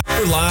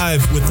We're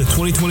live with the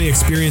 2020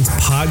 Experience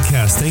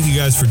podcast. Thank you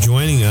guys for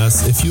joining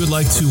us. If you would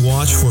like to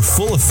watch for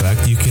full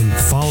effect, you can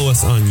follow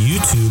us on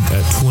YouTube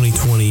at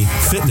 2020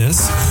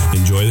 Fitness.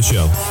 Enjoy the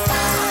show.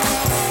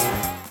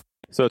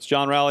 So it's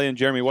John Rowley and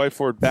Jeremy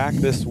Whiteford back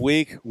this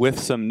week with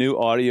some new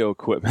audio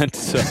equipment.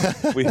 So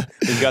we've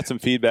got some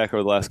feedback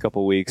over the last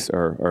couple of weeks,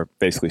 or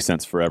basically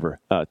since forever,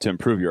 to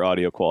improve your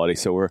audio quality.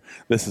 So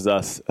this is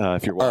us.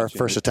 If you're watching, our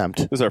first attempt.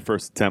 This is our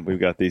first attempt.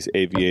 We've got these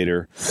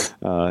Aviator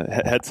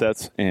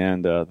headsets,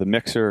 and the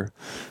mixer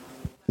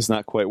is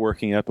not quite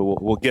working yet, but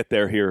we'll get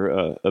there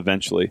here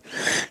eventually.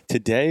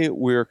 Today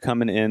we're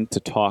coming in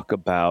to talk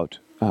about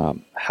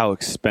how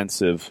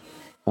expensive.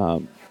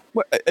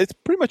 It's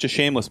pretty much a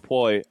shameless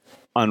ploy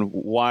on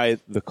why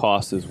the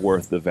cost is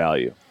worth the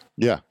value.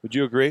 Yeah. Would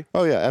you agree?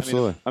 Oh yeah,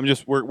 absolutely.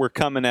 We're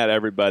coming at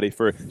everybody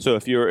so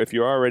if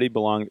you already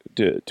belong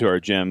to our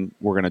gym,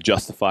 we're going to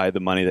justify the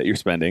money that you're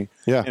spending.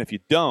 Yeah. And if you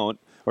don't,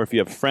 or if you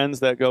have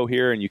friends that go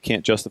here and you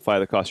can't justify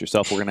the cost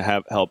yourself, we're going to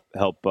have help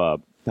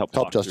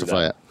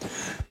justify it.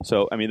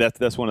 So, I mean,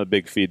 that's one of the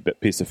big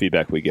piece of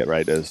feedback we get,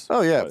 right?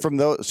 From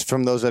those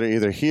that are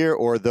either here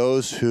or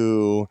those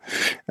who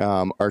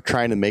are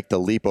trying to make the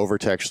leap over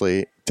to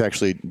actually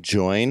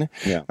join.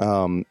 Yeah.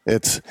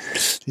 That's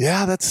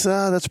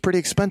pretty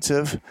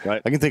expensive.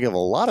 Right. I can think of a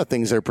lot of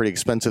things that are pretty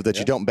expensive that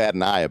you don't bat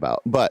an eye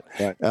about, but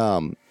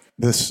right.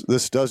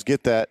 This does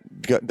get that,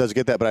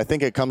 but I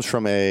think it comes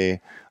from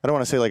I don't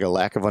want to say like a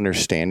lack of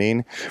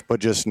understanding, but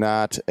just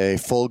not a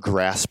full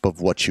grasp of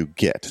what you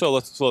get. So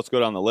let's go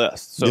down the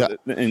list. So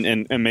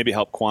and maybe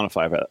help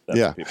quantify that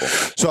for people.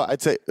 So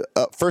I'd say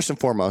first and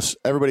foremost,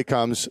 everybody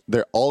comes,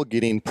 they're all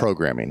getting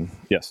programming.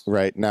 Yes.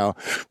 Right now,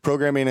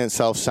 programming in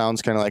itself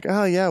sounds kind of like,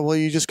 oh yeah, well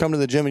you just come to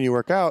the gym and you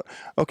work out.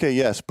 Okay,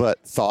 yes,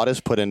 but thought is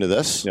put into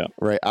this,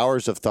 right?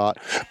 Hours of thought,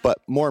 but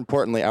more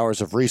importantly,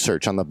 hours of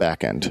research on the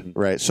back end,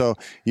 right? So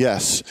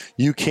yes,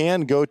 you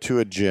can go to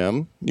a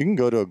gym. You can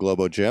go to a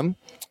Globo gym,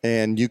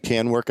 and you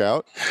can work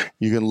out.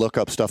 You can look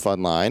up stuff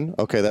online.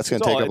 Okay, that's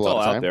going to take up a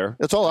lot of time.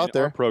 It's all out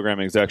there. Our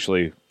programming is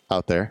actually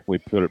out there. We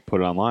put it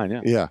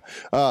online. Yeah.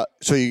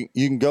 So you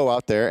can go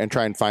out there and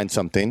try and find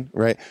something,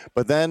 right?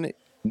 But then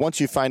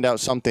once you find out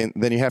something,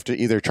 then you have to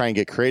either try and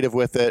get creative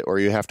with it, or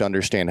you have to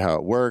understand how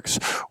it works,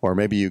 or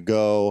maybe you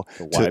go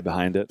the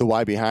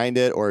why behind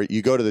it, or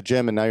you go to the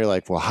gym and now you're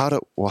like, well, how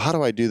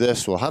do I do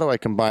this? Well, how do I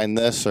combine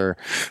this? Or,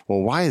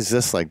 well, why is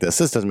this like this?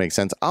 This doesn't make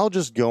sense. I'll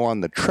just go on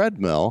the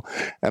treadmill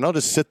and I'll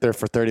just sit there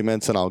for 30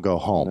 minutes and I'll go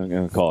home. I'm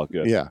going to call it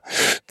good. Yeah.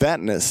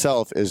 That in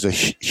itself is a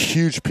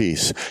huge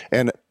piece.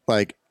 And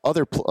like, I'm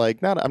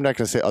not going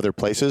to say other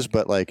places,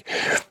 but like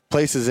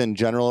places in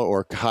general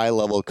or high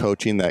level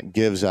coaching that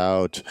gives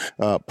out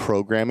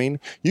programming,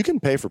 you can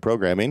pay for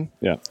programming.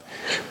 Yeah.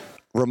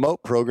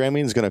 Remote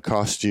programming is going to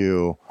cost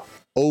you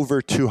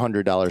over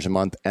 $200 a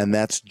month, and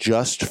that's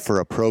just for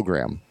a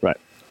program.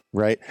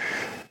 Right.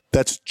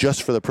 That's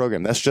just for the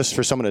program. That's just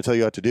for someone to tell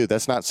you what to do.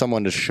 That's not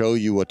someone to show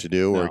you what to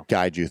do or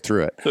guide you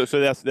through it. So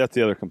that's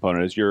the other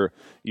component is you're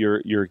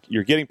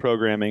getting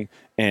programming,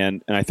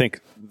 and I think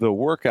the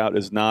workout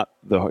is not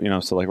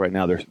so like right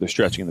now they're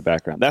stretching in the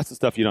background. That's the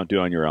stuff you don't do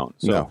on your own.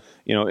 So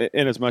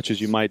in as much as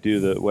you might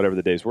do whatever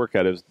the day's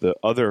workout is, the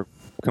other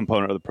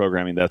component of the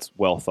programming that's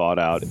well thought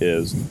out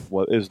is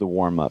what is the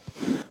warm up?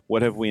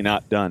 What have we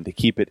not done to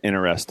keep it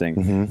interesting?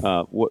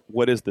 Mm-hmm.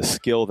 What is the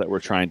skill that we're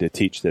trying to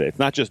teach today? It's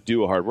not just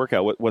do a hard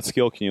workout. What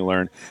skill can you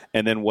learn?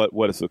 And then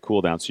what is the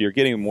cool down? So you're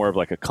getting more of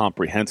like a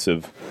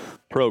comprehensive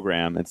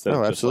program instead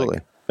of just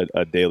like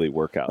a daily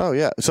workout. Oh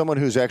yeah. Someone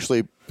who's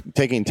actually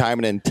taking time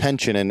and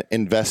intention and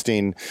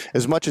investing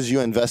as much as you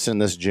invest in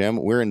this gym,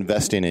 we're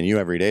investing in you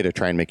every day to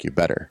try and make you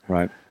better.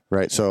 Right.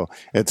 So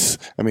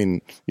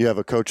you have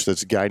a coach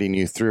that's guiding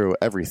you through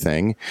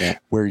everything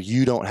where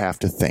you don't have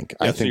to think.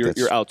 I think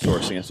you're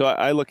outsourcing it. So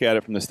I look at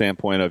it from the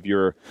standpoint of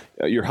you're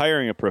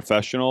hiring a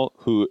professional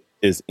who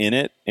is in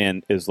it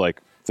and is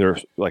like,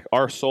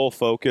 our sole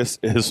focus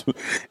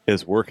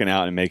is working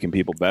out and making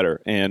people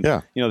better. And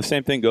the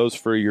same thing goes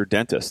for your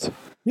dentist.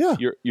 Yeah.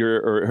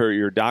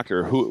 Your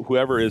doctor,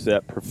 whoever is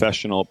that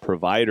professional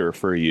provider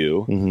for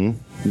you,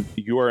 mm-hmm.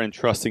 you are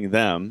entrusting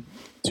them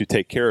to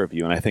take care of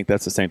you. And I think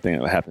that's the same thing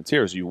that happens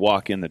here. Is you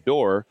walk in the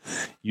door,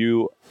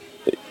 you're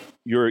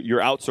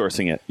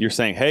outsourcing it. You're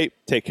saying, hey,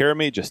 take care of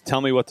me. Just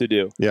tell me what to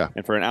do. Yeah.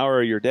 And for an hour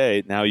of your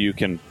day, now you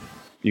can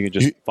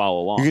just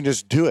follow along. You can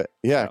just do it.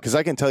 Yeah. Because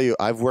I can tell you,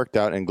 I've worked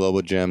out in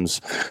Globo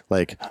gyms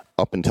like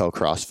up until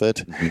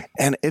CrossFit. Mm-hmm.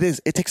 And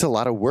it takes a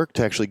lot of work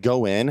to actually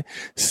go in,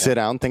 sit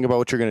down, think about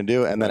what you're going to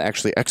do, and then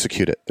actually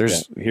execute it.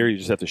 Here you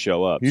just have to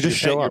show up.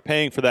 You're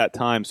paying for that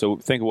time. So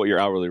think of what your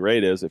hourly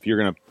rate is. If you're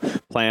going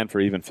to plan for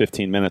even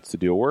 15 minutes to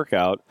do a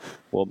workout,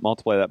 well,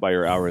 multiply that by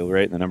your hourly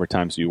rate and the number of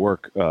times you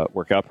work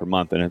out per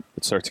month, and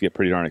it starts to get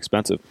pretty darn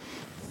expensive.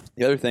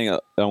 The other thing I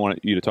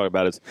want you to talk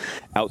about is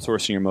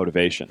outsourcing your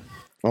motivation.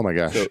 Oh my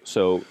gosh!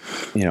 So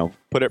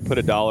put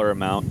a dollar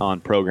amount on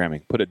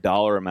programming. Put a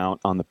dollar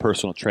amount on the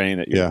personal training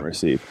that you're going to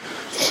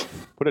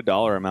receive. Put a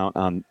dollar amount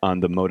on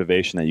the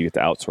motivation that you get to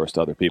outsource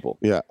to other people.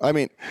 Yeah, I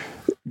mean,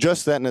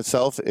 just that in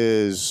itself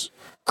is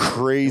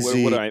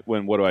crazy.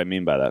 What do I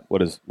mean by that? What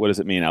does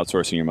it mean,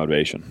 outsourcing your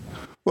motivation?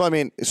 Well, I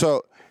mean,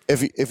 so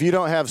if you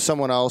don't have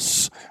someone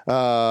else,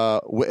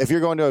 if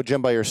you're going to a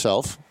gym by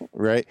yourself,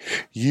 right?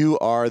 You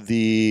are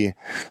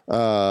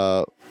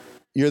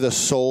you're the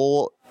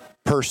sole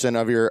person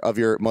of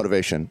your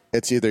motivation.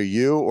 It's either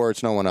you or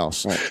it's no one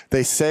else. Right.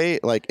 They say,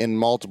 like, in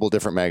multiple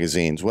different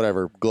magazines,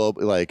 whatever, Globe,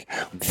 like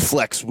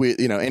Flex,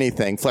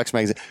 anything, Flex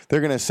magazine,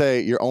 they're going to say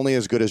you're only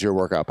as good as your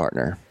workout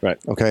partner. Right.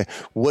 Okay.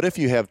 What if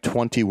you have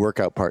 20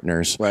 workout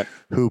partners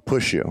who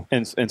push you?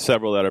 And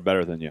several that are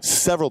better than you.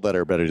 Several that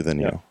are better than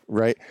you,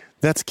 right?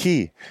 That's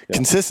key. Yeah.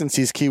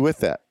 Consistency is key with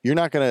that. You're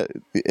not going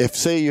to,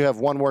 say you have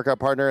one workout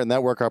partner and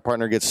that workout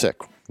partner gets sick.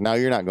 Now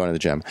you're not going to the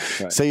gym.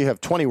 Right. Say you have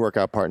 20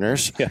 workout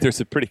partners. Yeah,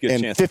 there's a pretty good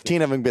chance. And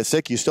 15 of them get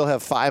sick. You still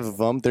have 5 of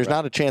them. There's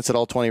not a chance that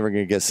all 20 are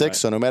going to get sick. Right.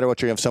 So no matter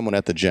what, you have someone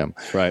at the gym.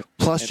 Right.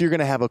 Plus, you're going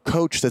to have a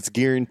coach that's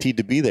guaranteed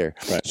to be there.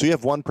 Right. So you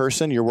have one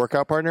person, your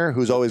workout partner,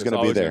 who's always going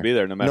to be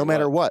there. No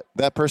matter what.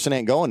 That person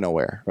ain't going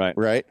nowhere. Right.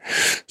 Right.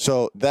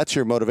 So that's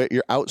your motivate.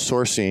 You're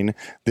outsourcing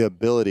the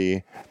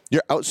ability.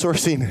 You're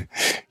outsourcing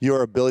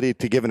your ability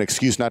to give an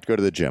excuse not to go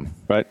to the gym.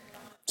 Right.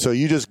 So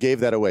you just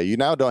gave that away. You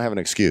now don't have an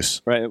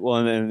excuse. Right. Well,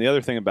 and the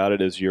other thing about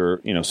it is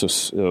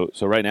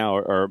so right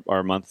now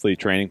our monthly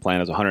training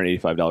plan is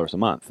 $185 a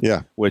month.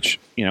 Yeah. Which,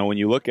 when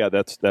you look at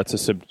I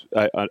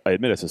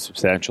admit it's a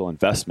substantial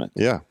investment.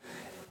 Yeah.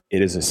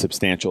 It is a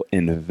substantial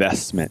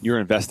investment. You're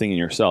investing in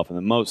yourself, and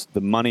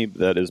the money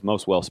that is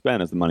most well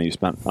spent is the money you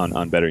spent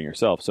on bettering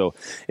yourself. So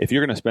if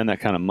you're going to spend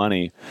that kind of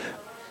money,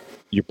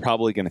 you're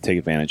probably going to take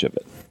advantage of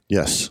it.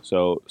 Yes.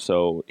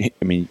 So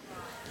I mean,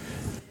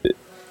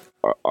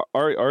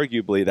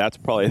 arguably, that's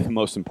probably the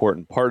most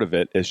important part of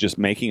it, is just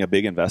making a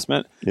big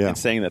investment and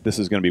saying that this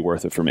is going to be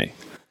worth it for me.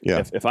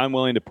 Yeah. If I'm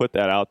willing to put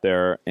that out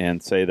there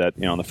and say that,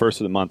 on the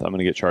first of the month, I'm going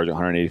to get charged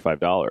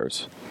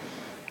 $185,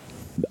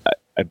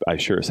 I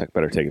sure as heck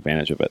better take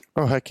advantage of it.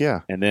 Oh, heck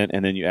yeah. And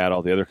then you add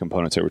all the other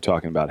components that we're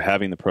talking about,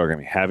 having the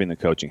programming, having the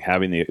coaching,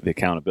 having the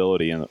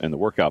accountability and the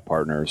workout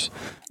partners.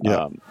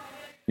 Yeah.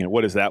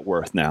 What is that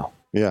worth now?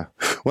 Yeah.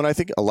 When I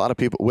think a lot of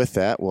people with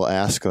that will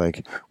ask,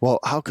 like, well,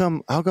 how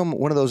come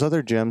one of those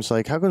other gyms,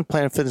 like, how come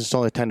Planet Fitness is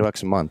only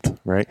 $10 a month,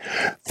 right?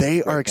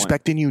 They are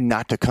expecting you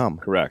not to come.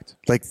 Correct.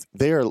 Like,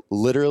 they are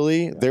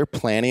literally, they're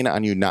planning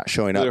on you not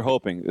showing up. They're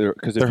hoping,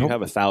 because if you have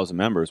 1,000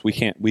 members,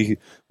 we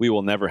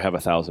will never have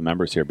 1,000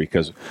 members here,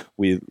 because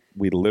we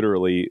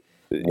literally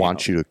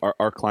want you to.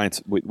 Our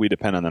clients, we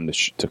depend on them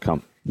to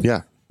come.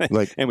 Yeah.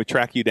 Like, and we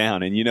track you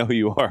down, and you know who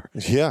you are.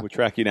 Yeah. We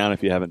track you down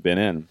if you haven't been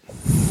in.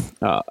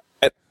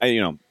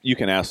 You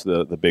can ask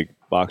the big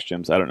box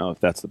gyms. I don't know if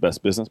that's the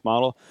best business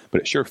model, but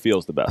it sure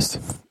feels the best.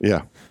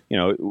 Yeah.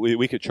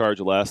 We could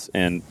charge less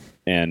and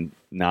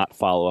not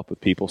follow up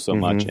with people so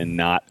much, and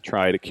not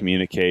try to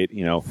communicate,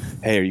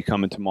 hey, are you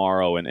coming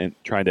tomorrow? And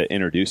trying to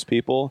introduce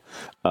people.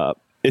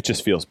 It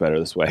just feels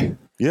better this way.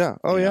 Yeah.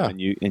 Oh, yeah. And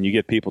you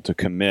get people to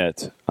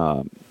commit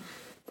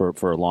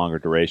for a longer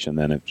duration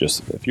than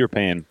if you're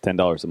paying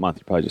 $10 a month,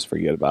 you probably just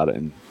forget about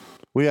it.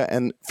 Well, yeah,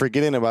 and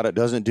forgetting about it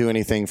doesn't do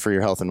anything for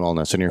your health and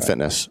wellness and your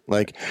fitness.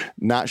 Like,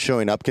 not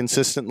showing up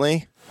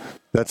consistently,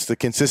 that's the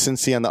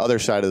consistency on the other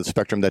side of the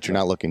spectrum that you're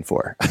not looking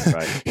for.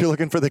 Right. You're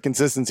looking for the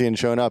consistency and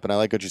showing up. And I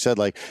like what you said,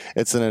 like,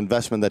 it's an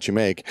investment that you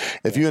make.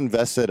 If you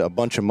invested a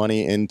bunch of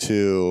money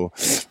into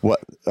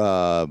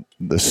your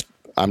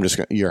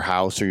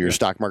house or your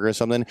stock market or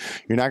something,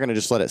 you're not going to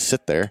just let it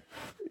sit there.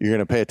 You're going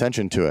to pay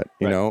attention to it.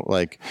 You know,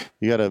 like,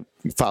 you got to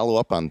follow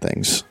up on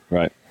things.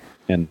 Right.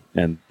 And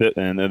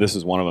this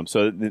is one of them.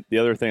 So the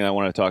other thing I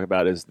want to talk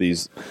about is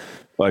these,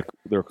 like,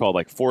 they're called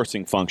like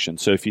forcing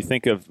functions. So if you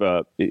think of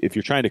if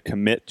you're trying to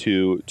commit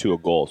to a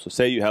goal, so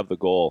say you have the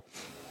goal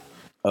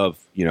of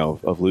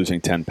losing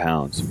 10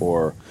 pounds,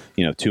 or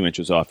 2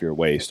 inches off your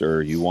waist,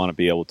 or you want to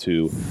be able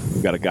to.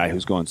 We've got a guy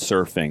who's going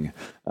surfing.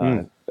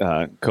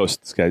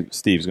 This guy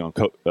Steve's going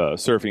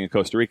surfing in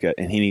Costa Rica,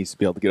 and he needs to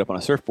be able to get up on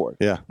a surfboard.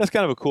 Yeah, that's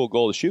kind of a cool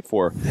goal to shoot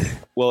for.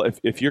 Well,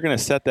 if you're going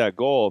to set that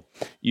goal,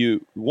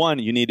 you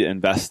need to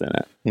invest in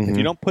it. If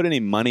you don't put any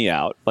money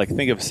out, like,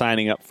 think of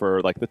signing up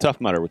for like the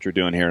Tough Mudder, which you're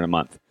doing here in a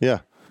month.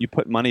 Yeah, you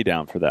put money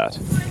down for that.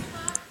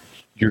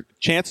 Your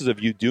chances of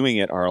you doing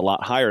it are a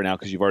lot higher now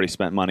because you've already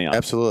spent money on it.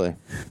 Absolutely.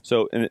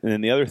 So, and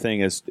then the other thing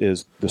is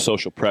the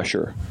social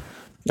pressure.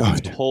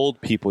 You've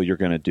told people you're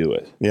going to do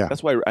it. Yeah.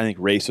 That's why I think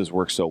races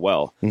work so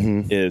well,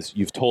 is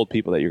you've told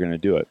people that you're going to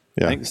do it.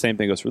 Yeah. I think the same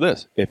thing goes for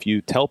this. If you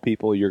tell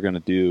people you're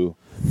going to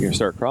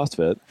start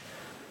CrossFit,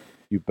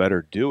 you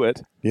better do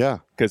it. Yeah.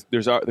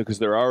 Because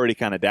they're already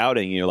kind of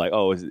doubting you, like,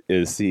 oh,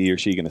 is he or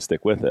she going to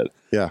stick with it?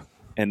 Yeah.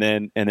 And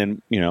then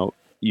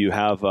you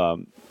have,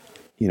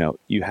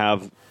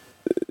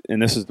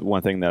 and this is the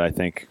one thing that I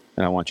think,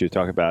 and I want you to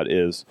talk about,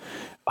 is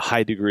a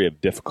high degree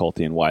of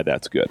difficulty and why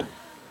that's good.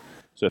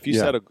 So if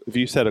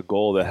you set a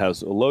goal that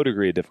has a low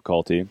degree of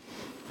difficulty,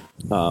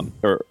 a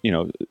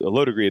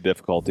low degree of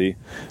difficulty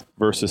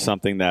versus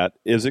something that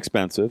is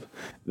expensive,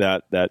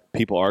 that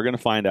people are going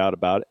to find out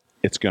about,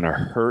 it's going to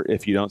hurt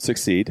if you don't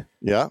succeed.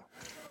 Yeah.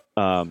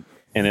 And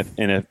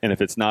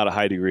if it's not a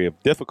high degree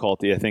of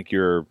difficulty, I think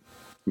you're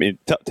mean,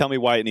 tell me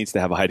why it needs to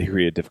have a high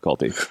degree of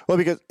difficulty. Well,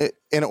 because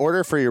in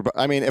order for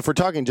if we're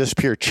talking just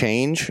pure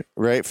change,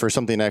 right, for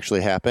something to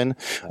actually happen,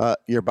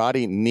 your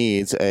body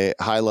needs a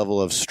high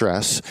level of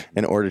stress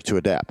in order to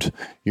adapt.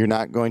 You're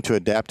not going to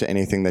adapt to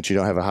anything that you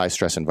don't have a high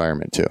stress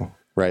environment to.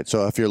 Right.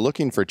 So if you're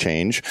looking for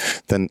change,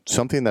 then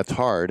something that's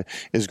hard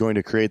is going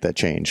to create that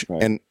change.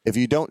 Right. And if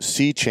you don't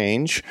see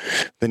change,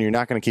 then you're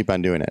not going to keep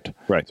on doing it.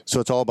 Right. So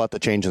it's all about the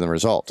change in the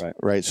result.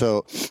 Right.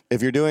 So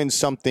if you're doing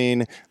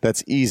something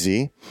that's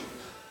easy,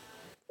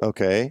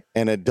 okay,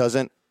 and it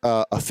doesn't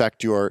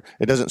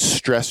it doesn't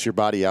stress your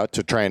body out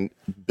to try and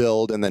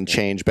build and then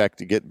change back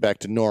to get back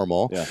to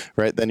normal,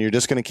 right? Then you're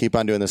just going to keep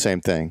on doing the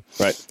same thing.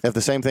 Right. If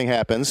the same thing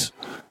happens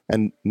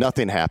and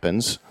nothing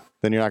happens,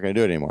 then you're not going to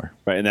do it anymore.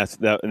 Right. And that's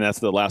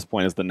the last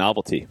point is the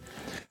novelty.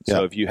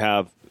 So if you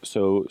have,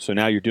 so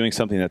now you're doing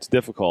something that's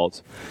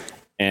difficult,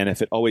 and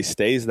if it always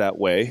stays that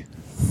way,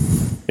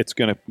 it's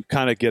going to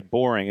kind of get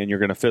boring and you're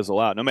going to fizzle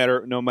out no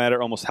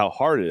matter almost how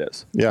hard it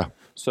is. Yeah.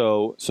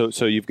 So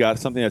you've got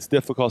something that's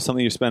difficult,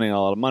 something you're spending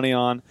a lot of money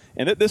on,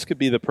 and this could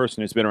be the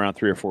person who's been around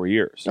 3 or 4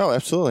 years. Oh,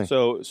 absolutely.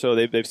 So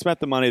they've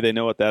spent the money, they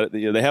know what that,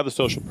 they have the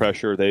social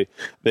pressure,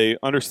 they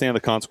understand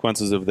the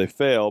consequences if they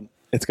fail.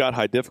 It's got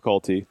high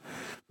difficulty,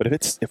 but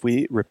if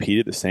we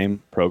repeated the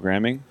same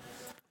programming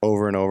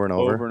over and over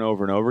and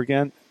over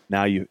again,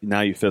 now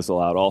you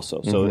fizzle out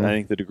also. So I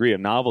think the degree of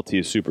novelty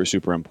is super,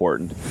 super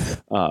important,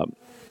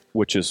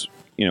 which is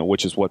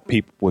what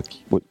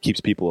keeps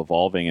people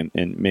evolving,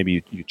 and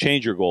maybe you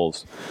change your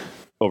goals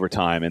over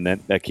time, and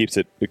then that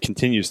it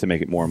continues to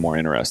make it more and more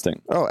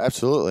interesting. Oh,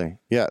 absolutely.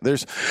 Yeah.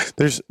 There's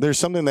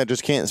something that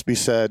just can't be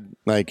said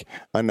like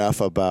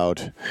enough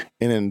about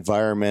an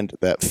environment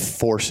that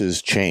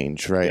forces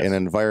change, right? Yes. An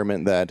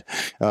environment that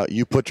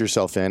you put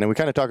yourself in. And we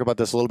kind of talked about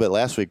this a little bit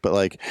last week, but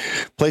like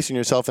placing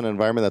yourself in an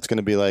environment that's going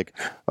to be like,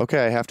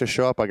 okay, I have to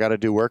show up, I got to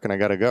do work, and I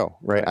got to go,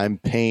 right? I'm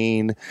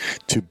paying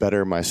to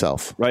better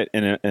myself. Right.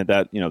 And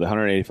that, the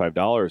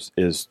 $185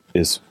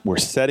 is we're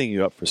setting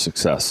you up for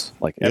success.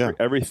 Like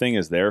everything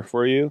is there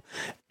for you,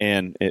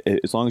 and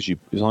as long as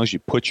you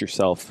put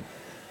yourself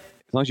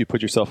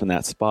in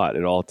that spot,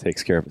 it all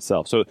takes care of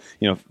itself. So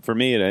for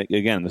me,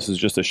 again, this is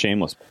just a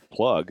shameless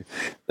plug.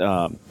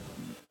 And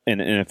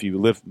if you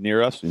live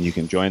near us and you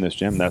can join this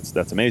gym,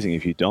 that's amazing.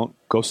 If you don't,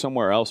 go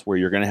somewhere else where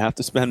you're going to have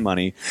to spend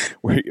money,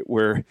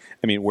 where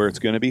it's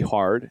going to be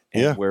hard,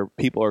 and where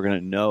people are going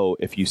to know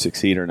if you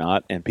succeed or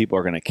not, and people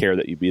are going to care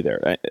that you be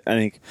there. I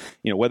think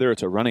whether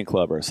it's a running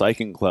club or a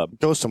cycling club,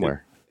 go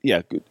somewhere.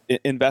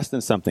 Invest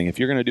in something. If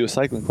you're going to do a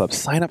cycling club,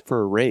 sign up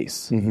for a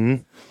race.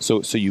 Mm-hmm.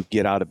 So you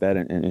get out of bed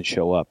and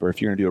show up. Or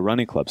if you're going to do a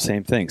running club,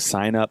 same thing.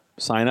 Sign up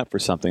for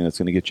something that's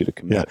going to get you to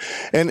commit.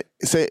 Yeah. And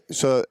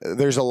so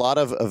there's a lot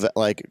of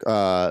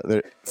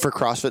for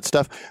CrossFit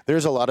stuff,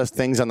 there's a lot of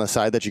things on the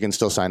side that you can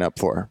still sign up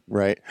for,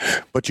 right?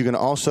 But you can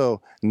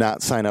also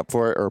not sign up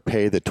for it or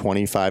pay the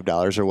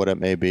 $25 or what it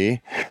may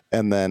be.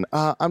 And then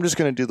I'm just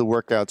going to do the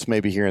workouts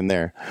maybe here and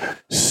there.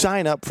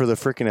 Sign up for the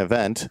freaking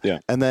event. Yeah.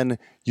 And then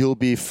you'll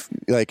be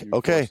like,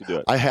 okay,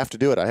 I have to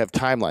do it. I have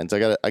timelines.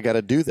 I got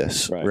to do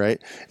this,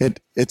 right?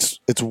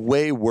 It's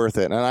way worth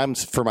it. And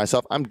for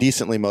myself, I'm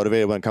decently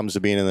motivated when it comes to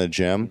being in the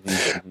gym,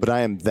 but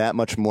I am that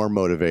much more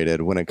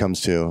motivated when it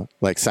comes to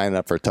like signing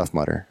up for Tough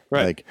Mudder.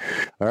 Right. Like,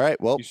 all right,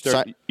 well,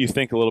 you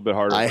think a little bit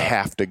harder. I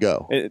have to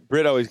go.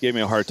 Britt always gave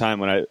me a hard time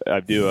when I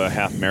do a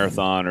half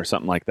marathon or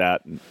something like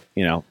that. And,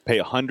 pay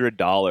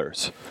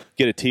 $100,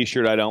 get a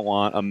T-shirt I don't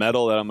want, a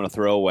medal that I'm going to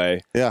throw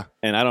away. Yeah.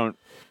 And I don't,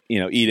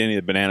 eat any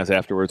of the bananas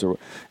afterwards. Or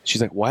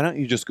she's like, why don't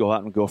you just go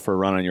out and go for a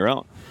run on your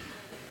own?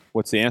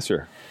 What's the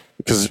answer?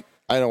 Because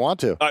I don't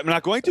want to. I'm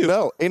not going to.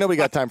 No, ain't nobody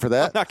got time for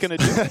that. I'm not going to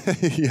do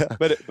it. Yeah.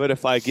 But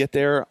if I get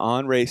there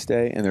on race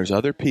day and there's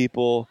other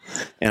people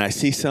and I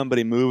see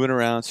somebody moving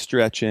around,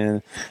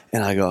 stretching,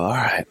 and I go, all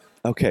right,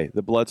 okay,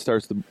 the blood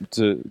starts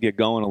to get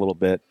going a little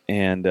bit,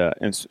 and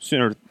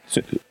sooner,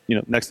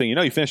 next thing you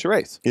know, you finish the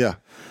race. Yeah.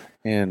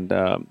 And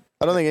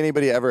I don't think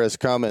anybody ever has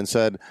come and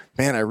said,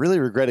 man, I really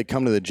regretted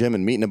coming to the gym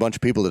and meeting a bunch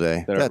of people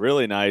today. That are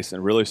really nice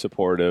and really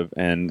supportive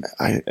and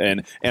are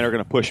going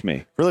to push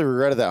me. Really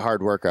regretted that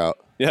hard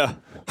workout. Yeah.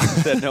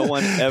 Said no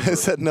one ever.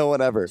 Said no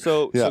one ever.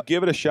 So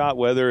give it a shot,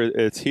 whether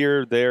it's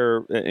here,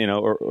 there,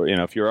 or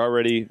if you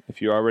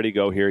already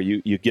go here,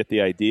 you get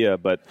the idea.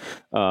 But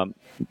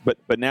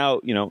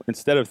now,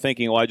 instead of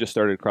thinking, I just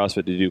started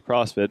CrossFit to do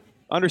CrossFit,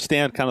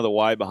 understand kind of the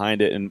why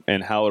behind it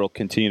and how it'll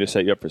continue to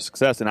set you up for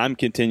success. And I'm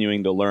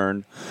continuing to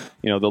learn,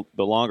 the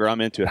longer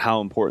I'm into it, how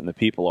important the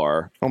people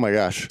are. Oh my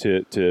gosh.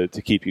 To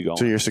keep you going.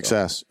 To your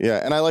success. So. Yeah.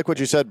 And I like what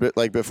you said, but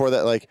like before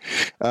that,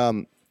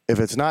 if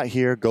it's not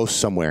here, go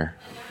somewhere.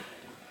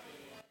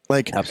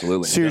 Like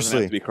absolutely,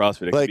 seriously, it doesn't have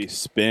to be CrossFit. It could be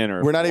spin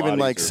or we're not even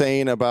like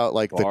saying about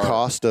like bar. The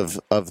cost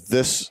of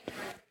this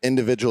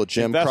individual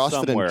gym. Invest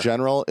CrossFit somewhere. In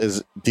general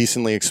is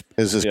decently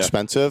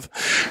expensive.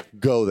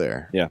 Go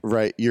there. Yeah.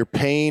 Right. You're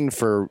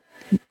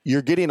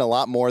getting a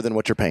lot more than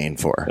what you're paying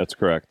for. That's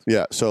correct.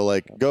 Yeah. So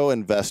go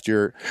invest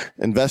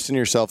in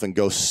yourself and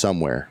go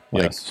somewhere.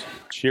 Yes.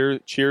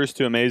 Cheers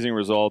to amazing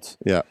results.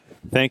 Yeah.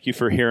 thank you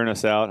for hearing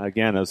us out.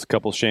 Again, there's a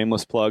couple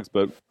shameless plugs,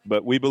 but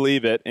we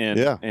believe it. And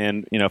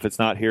if it's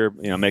not here,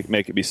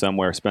 make it be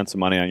somewhere. Spend some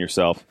money on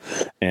yourself,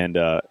 and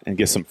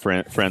get some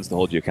friends to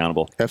hold you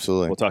accountable.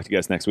 Absolutely. We'll talk to you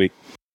guys next week.